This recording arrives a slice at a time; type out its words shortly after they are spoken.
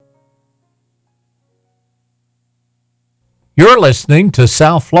You're listening to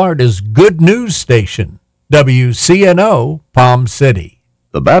South Florida's good news station, WCNO Palm City.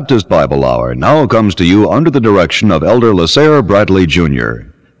 The Baptist Bible Hour now comes to you under the direction of Elder LaSair Bradley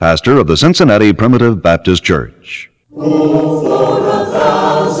Jr., pastor of the Cincinnati Primitive Baptist Church. Oh, for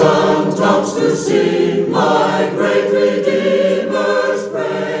 1,000 tongues to sing my great Redeemer's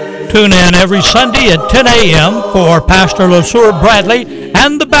praise. Tune in every Sunday at 10 a.m. for Pastor LaSair Bradley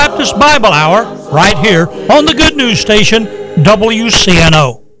and the Baptist Bible Hour right here on the good news station,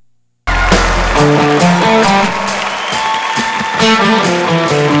 WCNO.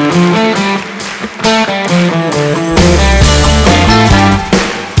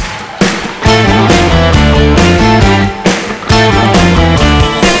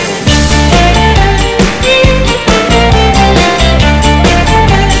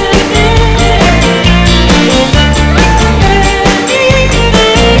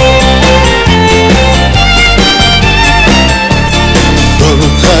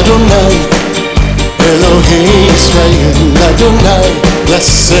 Adonai,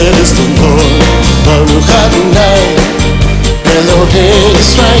 blessed is the Lord. Baruch Adonai, Elohei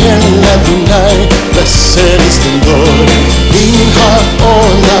Israel. Adonai, blessed is the Lord. Min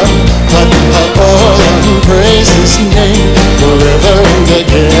ha'olam,vad ha'olam, praise His name forever and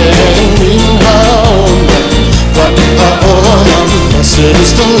again. Min ha'olam, vad ha'olam, blessed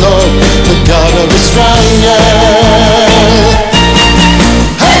is the Lord, the God of Israel.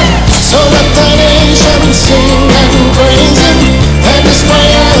 Hey! So let the nations sing and praise Him, and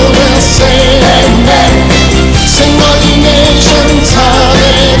Israel will say amen. Sing all ye nations,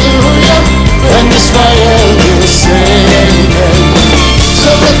 hallelujah, and Israel will say amen.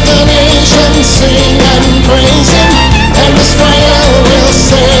 So let the nations sing and praise Him, and Israel will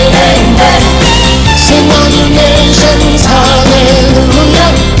say amen. Sing all ye nations, hallelujah,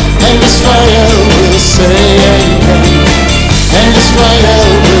 and Israel will say amen. And Israel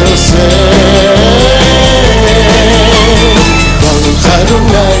will say, Baruch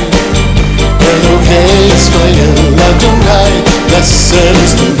Adonai, Elohei Israel. Adonai, blessed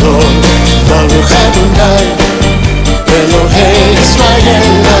is the Lord. Baruch Adonai, Elohei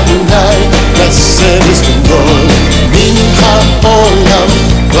Israel. Adonai, blessed is the Lord. Min ha'olam,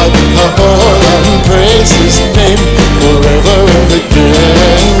 vad ha'olam, praise His name forever and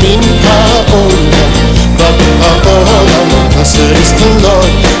again. Min ha'olam, vad ha'olam, blessed is the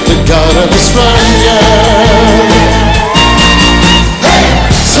Lord, the God of Israel. Hey!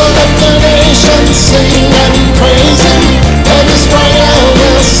 So let the nations sing and praise Him, and Israel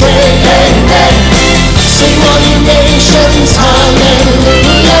will say amen. Sing all you nations,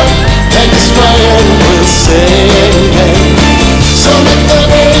 hallelujah, and Israel will say amen. So let the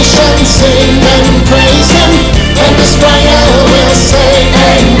nations sing and praise Him, and Israel will say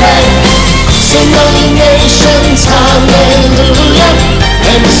amen. Sing all ye nations, hallelujah,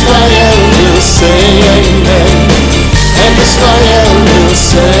 and Israel will say amen, and Israel will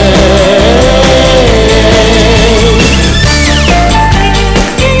say.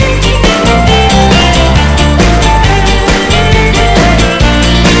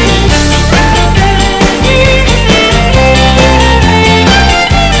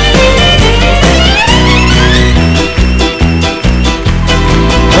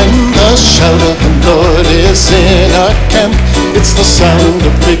 Shout of the Lord is in our camp. It's the sound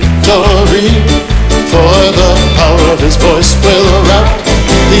of victory. For the power of His voice will rout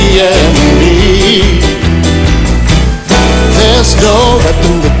the enemy. There's no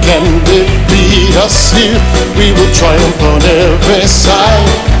weapon that can defeat us here. We will triumph on every side.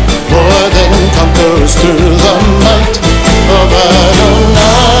 More than conquerors through the might of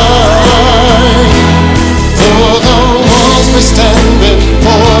Adonai. Though the walls may stand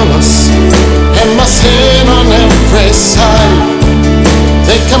before us and must hit on every side,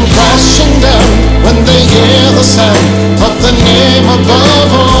 they come crashing down when they hear the sound of the name above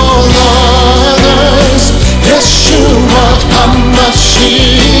all others. Yeshua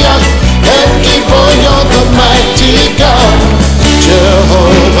HaMashiach, El Gibor, you're the mighty God.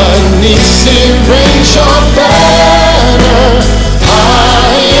 Jehovah Nissi, raise your banner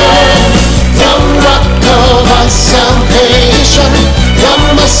higher. The rock of our salvation, the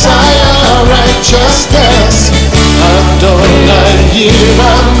Messiah, righteousness. Adonai, you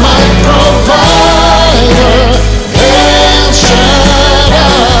are my provider, El Shaddai.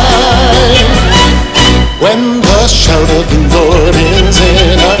 When the shout of the Lord is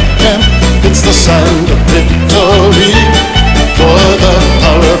in our camp, it's the sound of victory. For the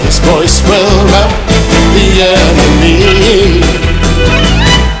power of His voice will rout the enemy.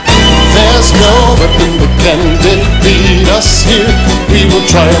 There's no weapon that can defeat us here. We will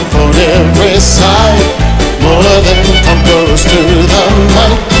triumph on every side. all of them conquerors through the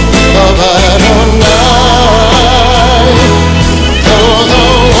might of Adonai. Though the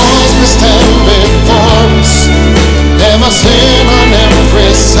walls may stand before us, there must sin on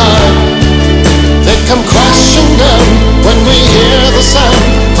every side. They come crashing down when we hear the sound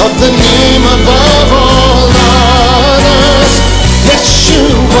of the name above all others.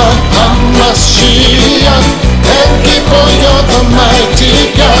 Yeshua HaMashiach, El Gibor, you're the mighty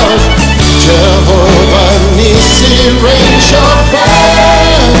God. Jehovah Nissi, raise your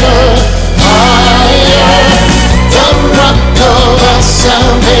banner higher. The rock of our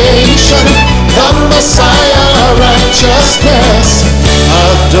salvation, the Messiah righteousness.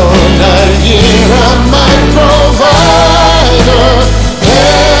 Adonai, Yireh, my provider.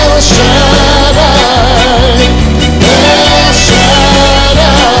 El Shaddai, El Shaddai,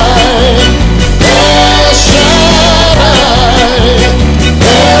 El Shaddai,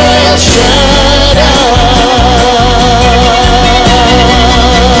 El Shaddai.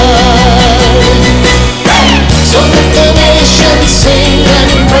 So let the nations sing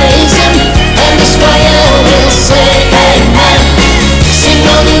and praise Him, and Israel will say amen. Sing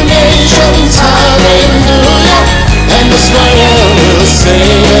all you nations, hallelujah, and Israel will say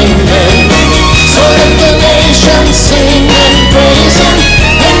amen. So let the nations sing and praise Him,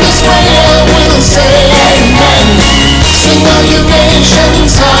 and Israel will say amen. Sing all you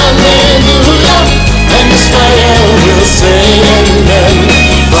nations, hallelujah, and Israel will say amen.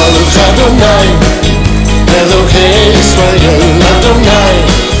 Baruch Adonai, Elohei Israel Adonai,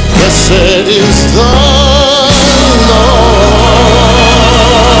 blessed is the Lord.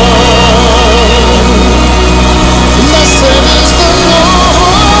 Blessed is the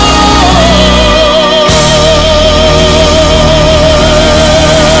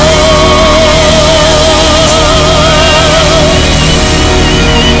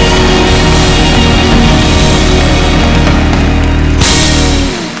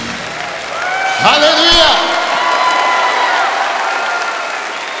Hallelujah.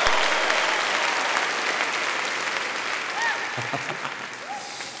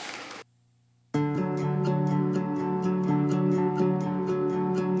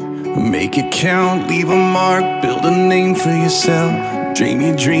 Make it count, leave a mark, build a name for yourself. Dream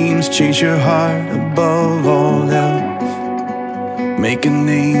your dreams, chase your heart above all else. Make a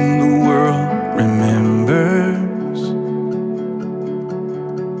name the world remembers.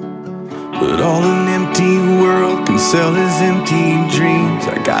 But all an empty world can sell is empty dreams.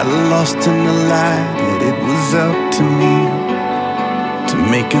 I got lost in the light, and it was up to me to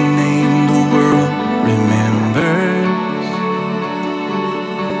make a name the world remembers.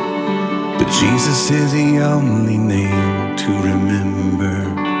 But Jesus is the only name to remember.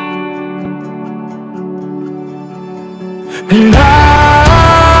 And I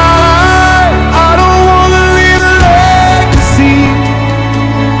don't wanna leave a legacy.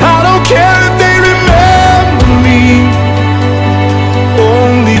 I don't care if they remember me.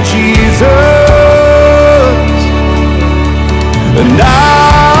 Only Jesus. And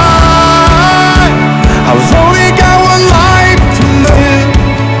I've only got one life to live.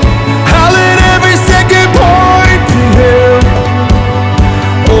 I'll let every second point to Him.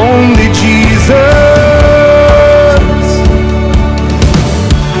 Only Jesus.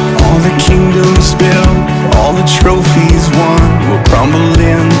 All the kingdoms built, all the trophies won, will crumble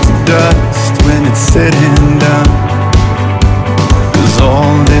into dust when it's said and done. 'Cause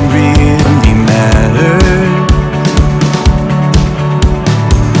all that really matters,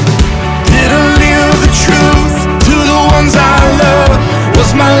 did I live the truth to the ones I love?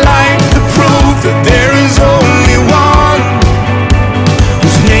 Was my life the proof that there is only one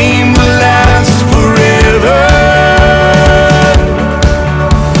whose name will last forever?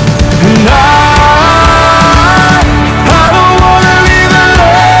 And I don't wanna leave a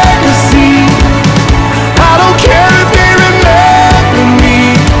legacy. I don't care if they remember me.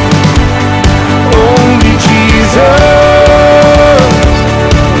 Only Jesus.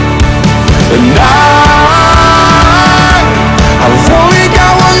 And I've only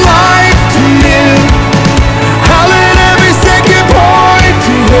got one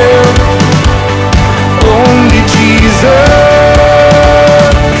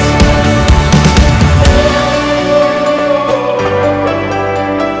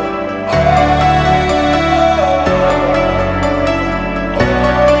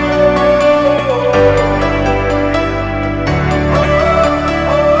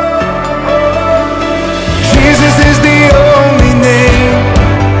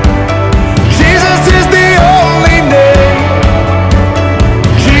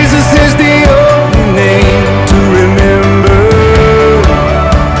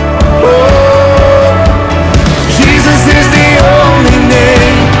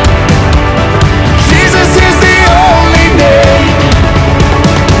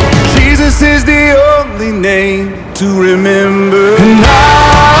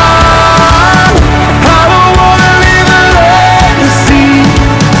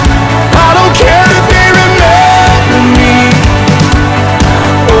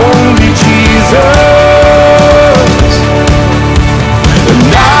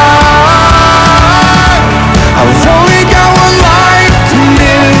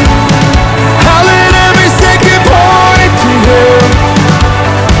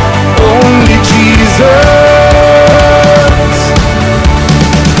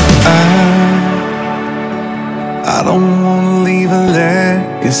I don't wanna leave a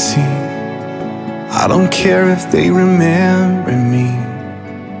legacy. I don't care if they remember me.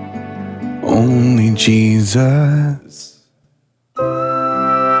 Only Jesus.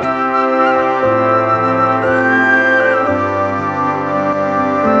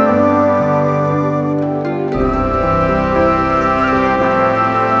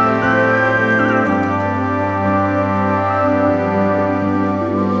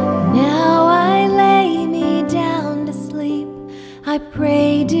 Now I lay me down to sleep. I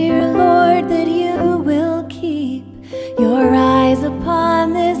pray, dear Lord, that you will keep your eyes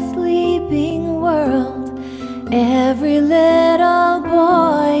upon this sleeping world. Every little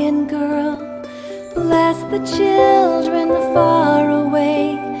boy and girl, bless the children far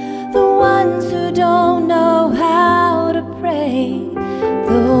away, the ones who don't know how to pray,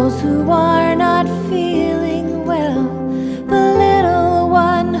 those who are not feeling well, the little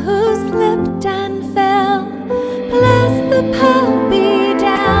one who slipped and fell. Bless the puppy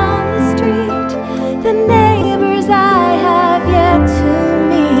down the street, the neighbors I have yet to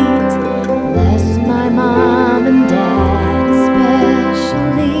meet. Bless my mom and dad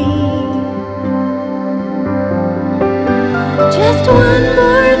especially. Just one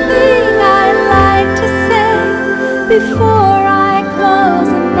more thing I'd like to say before I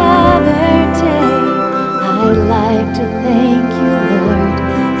close another day. I'd like to thank you, Lord,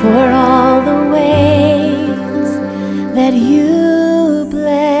 for all the ways that you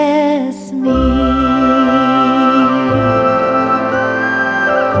bless me.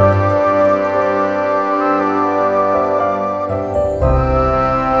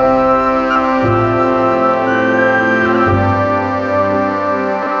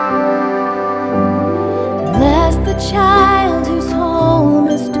 Bless the child whose home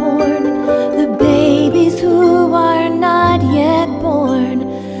is torn, the babies who are not yet born.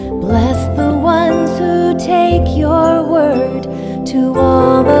 Bless the ones who take your word to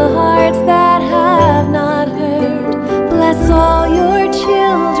all the hearts that have not heard. Bless all your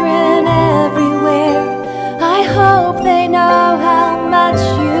children everywhere. I hope they know how much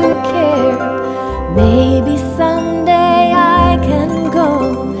you care. Maybe someday I can go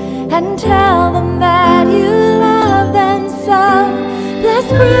and tell them that you love them so. Bless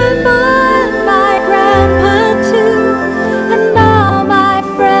Grandma and my Grandpa too, and all my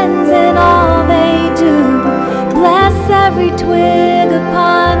friends and all they do. Bless every twig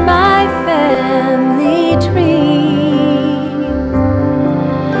upon my family tree.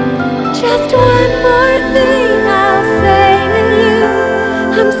 Just one more thing I'll say to you.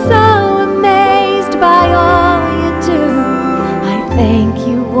 I'm so amazed by all you do. I thank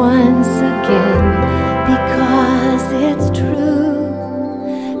you once again, because it's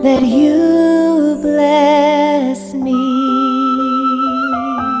true that you bless me.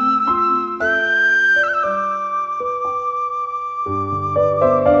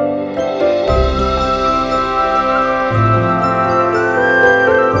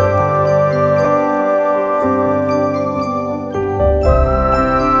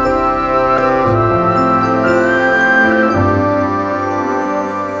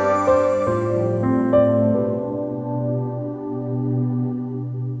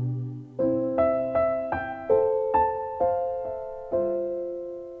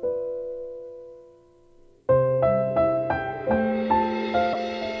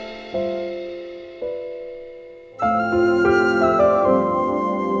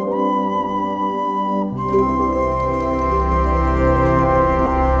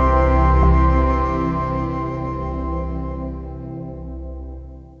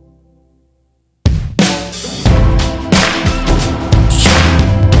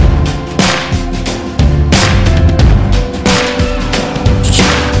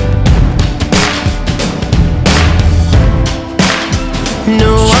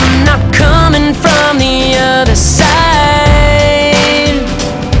 No, I'm not coming from the other side.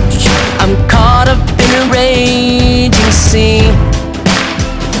 I'm caught up in a raging sea.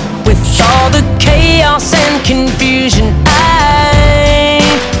 With all the chaos and confusion,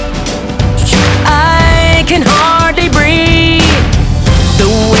 I can hardly breathe. The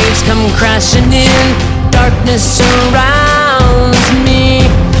waves come crashing in, darkness surrounds me.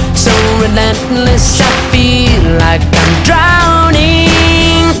 So relentless, I feel like I'm drowning.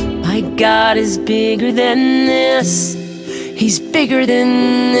 My God is bigger than this. He's bigger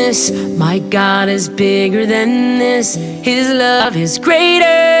than this. My God is bigger than this. His love is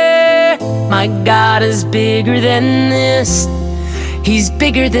greater. My God is bigger than this. He's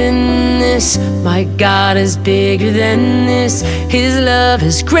bigger than this. My God is bigger than this. His love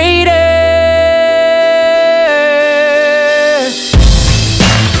is greater.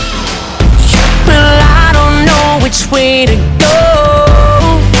 Well, I don't know which way to go.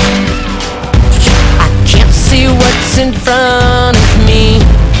 I can't see what's in front of me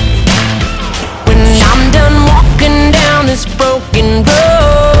when I'm done walking down this broken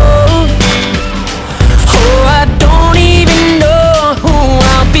road. Oh, I don't even know who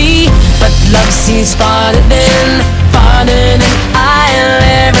I'll be, but love sees farther than I'll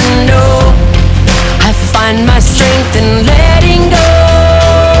ever know. I find my strength in letting go.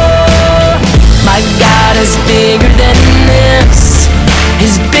 My God is bigger than this,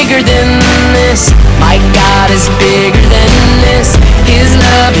 is bigger than this. My God is bigger than this, His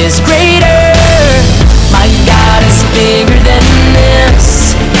love is greater. My God is bigger than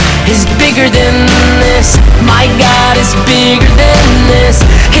this, is bigger than this. My God is bigger than this,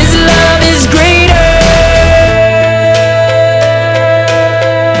 His love is greater.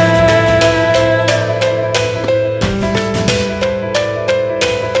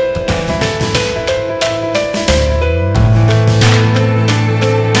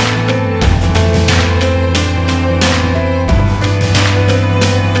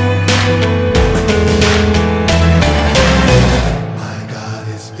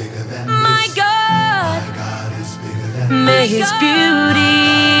 May His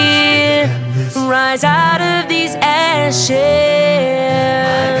beauty rise out of these ashes.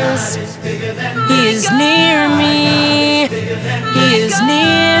 He is near me, He is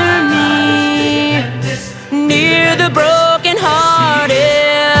near me, near the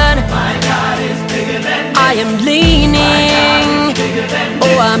brokenhearted. I am leaning,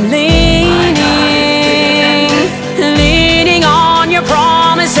 oh I'm leaning, leaning on your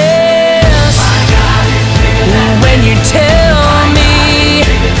promises. When you tell me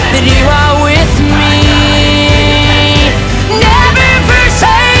that you are with me, never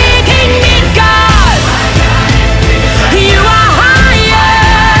forsaking me, God. You are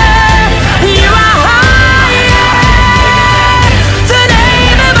higher, you are higher, the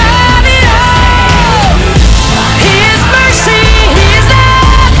name above it all. His mercy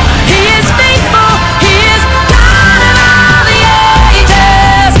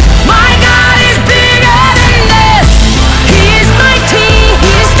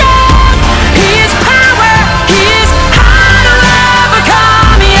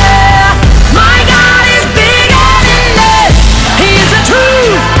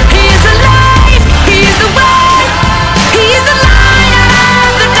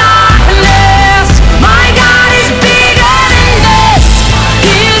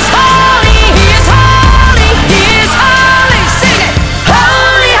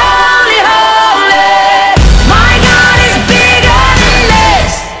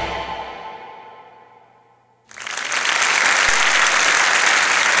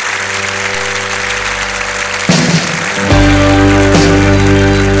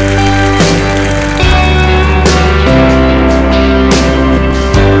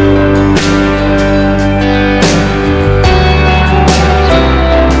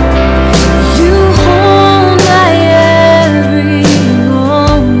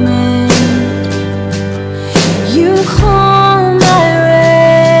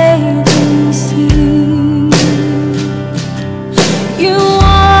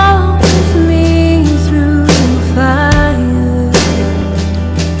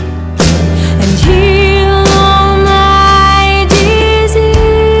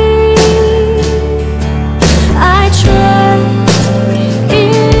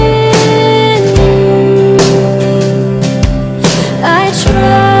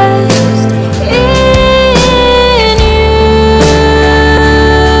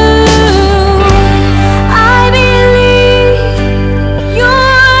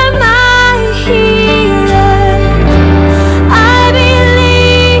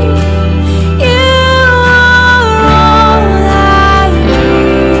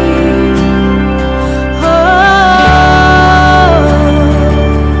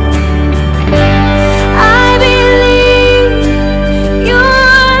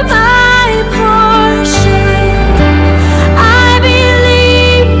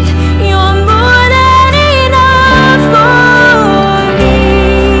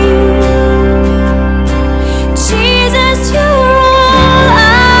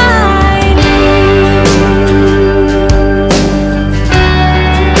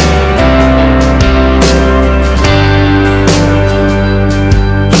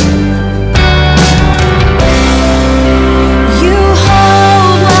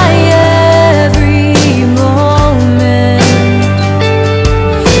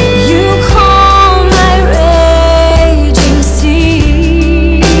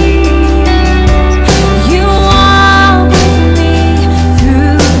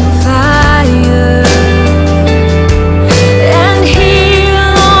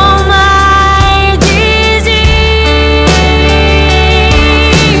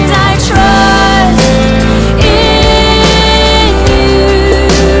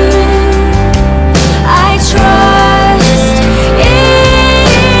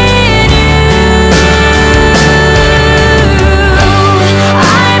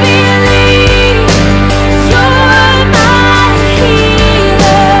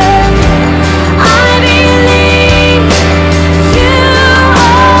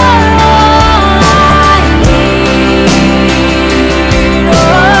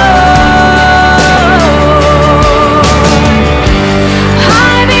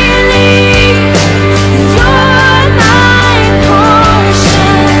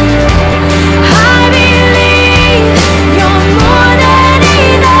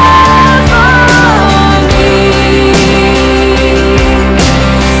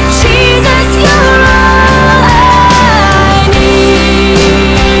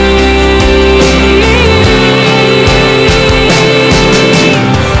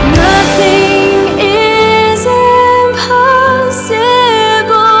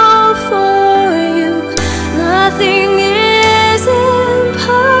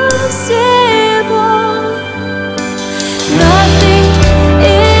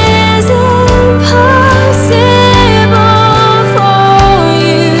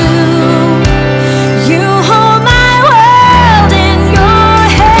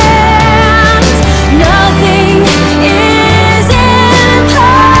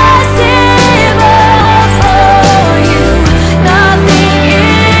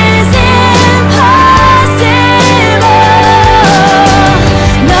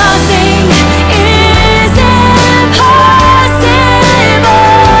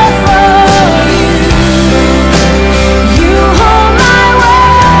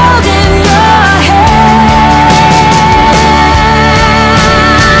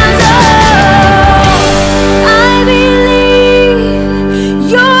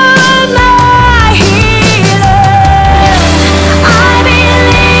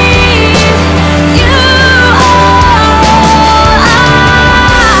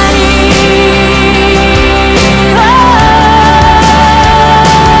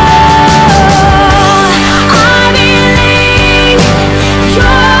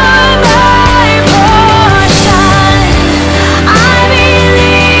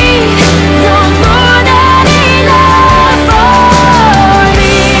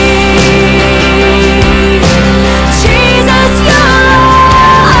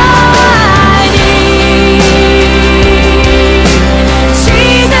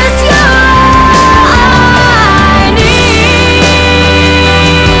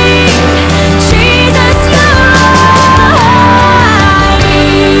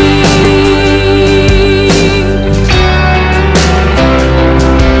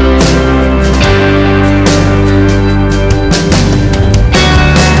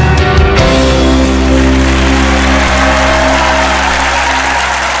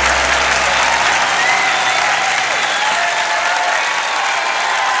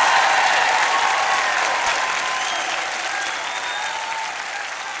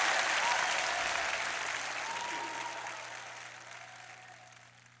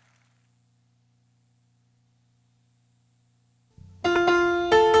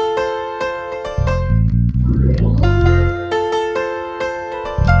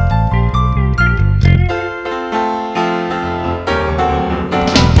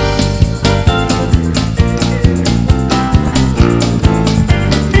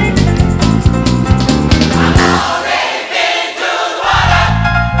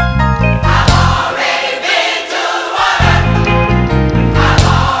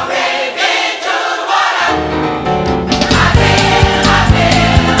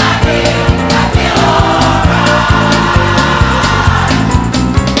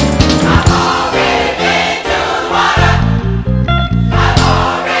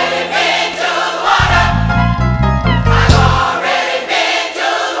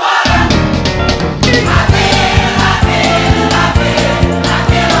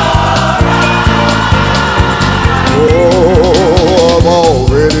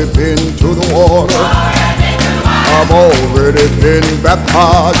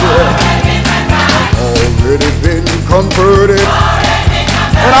baptized, yeah. Already been converted.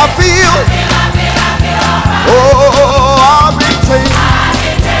 And I feel, oh, I've been changed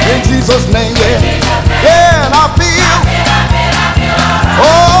in Jesus' name, yeah. Yeah, and I feel,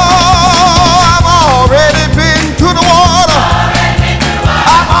 oh, I've already been to the water.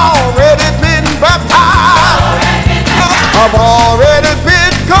 I've already been baptized. I've already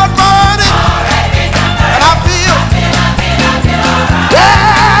been converted. And I feel,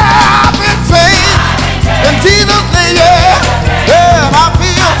 yeah, I've been saved in Jesus' name, yeah. Yeah, and I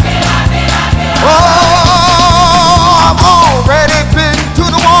feel, oh, I've already been to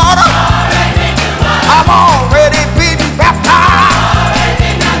the water. I've already been baptized.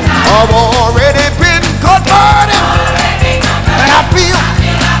 I've already been converted. And I feel,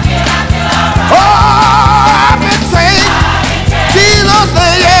 oh, I've been saved. Jesus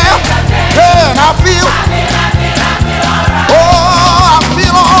name, yeah. Yeah, and I feel, oh, I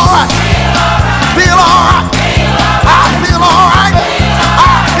feel alright. Feel alright. I feel alright.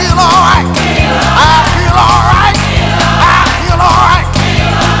 I feel alright. I feel alright. I feel alright.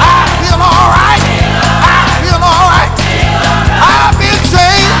 I feel alright. I feel alright. I've been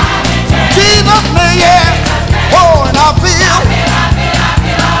saved. Jesus name, yeah. Oh, and I feel,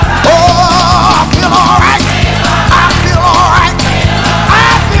 oh, I feel alright. I feel alright.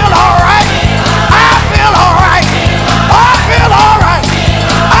 I feel alright. I feel alright. I feel alright.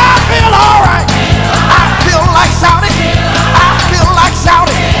 I feel alright. I feel like shouting. I feel like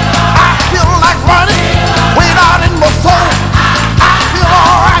shouting. I feel like running. Way out in my soul. I feel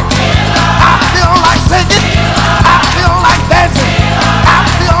alright. I feel like singing. I feel like dancing. I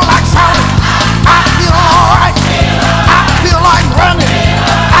feel like shouting. I feel alright. I feel like running.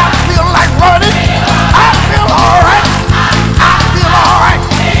 I feel like running. I feel alright. I feel alright.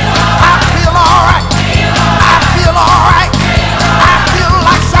 I feel alright. I feel alright. I feel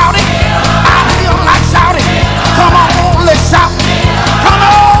like shouting. I feel like shouting. Come on, let's shout. Come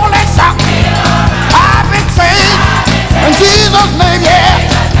on, let's shout. I've been saved in Jesus' name, yeah.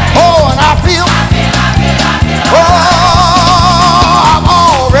 Oh, and I feel, oh, I've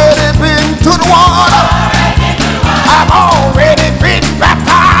already been to the water. I've already been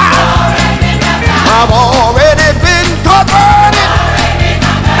baptized. I've already been converted.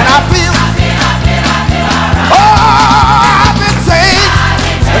 And I feel, oh, I've been saved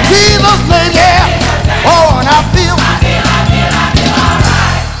in Jesus' name, yeah. Oh, and I feel,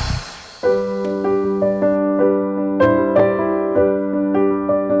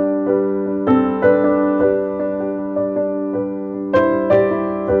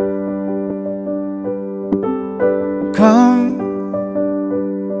 come,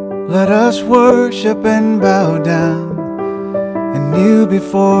 let us worship and bow down and kneel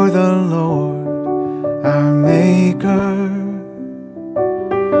before the Lord, our Maker.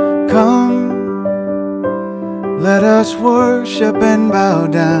 Come, let us worship and bow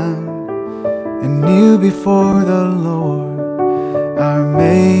down and kneel before the Lord, our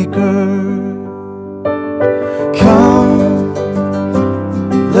Maker. Come,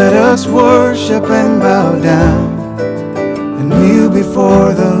 let us worship and bow down and kneel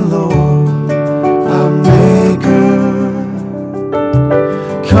before the Lord, our Maker.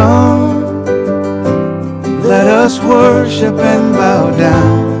 Come, let us worship and bow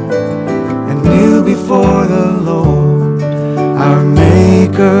down and kneel before the Lord, our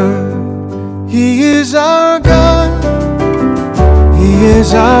Maker. He is our God. He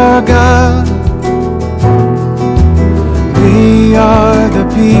is our God. We are the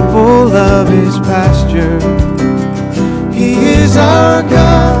people of His pasture. He is our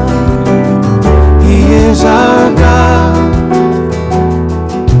God. He is our God.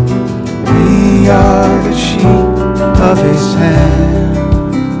 We are the sheep of His hand.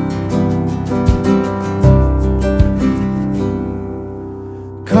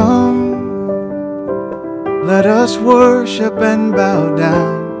 Come, let us worship and bow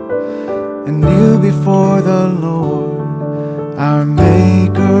down and kneel before the Lord, our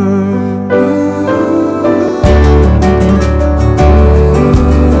Maker.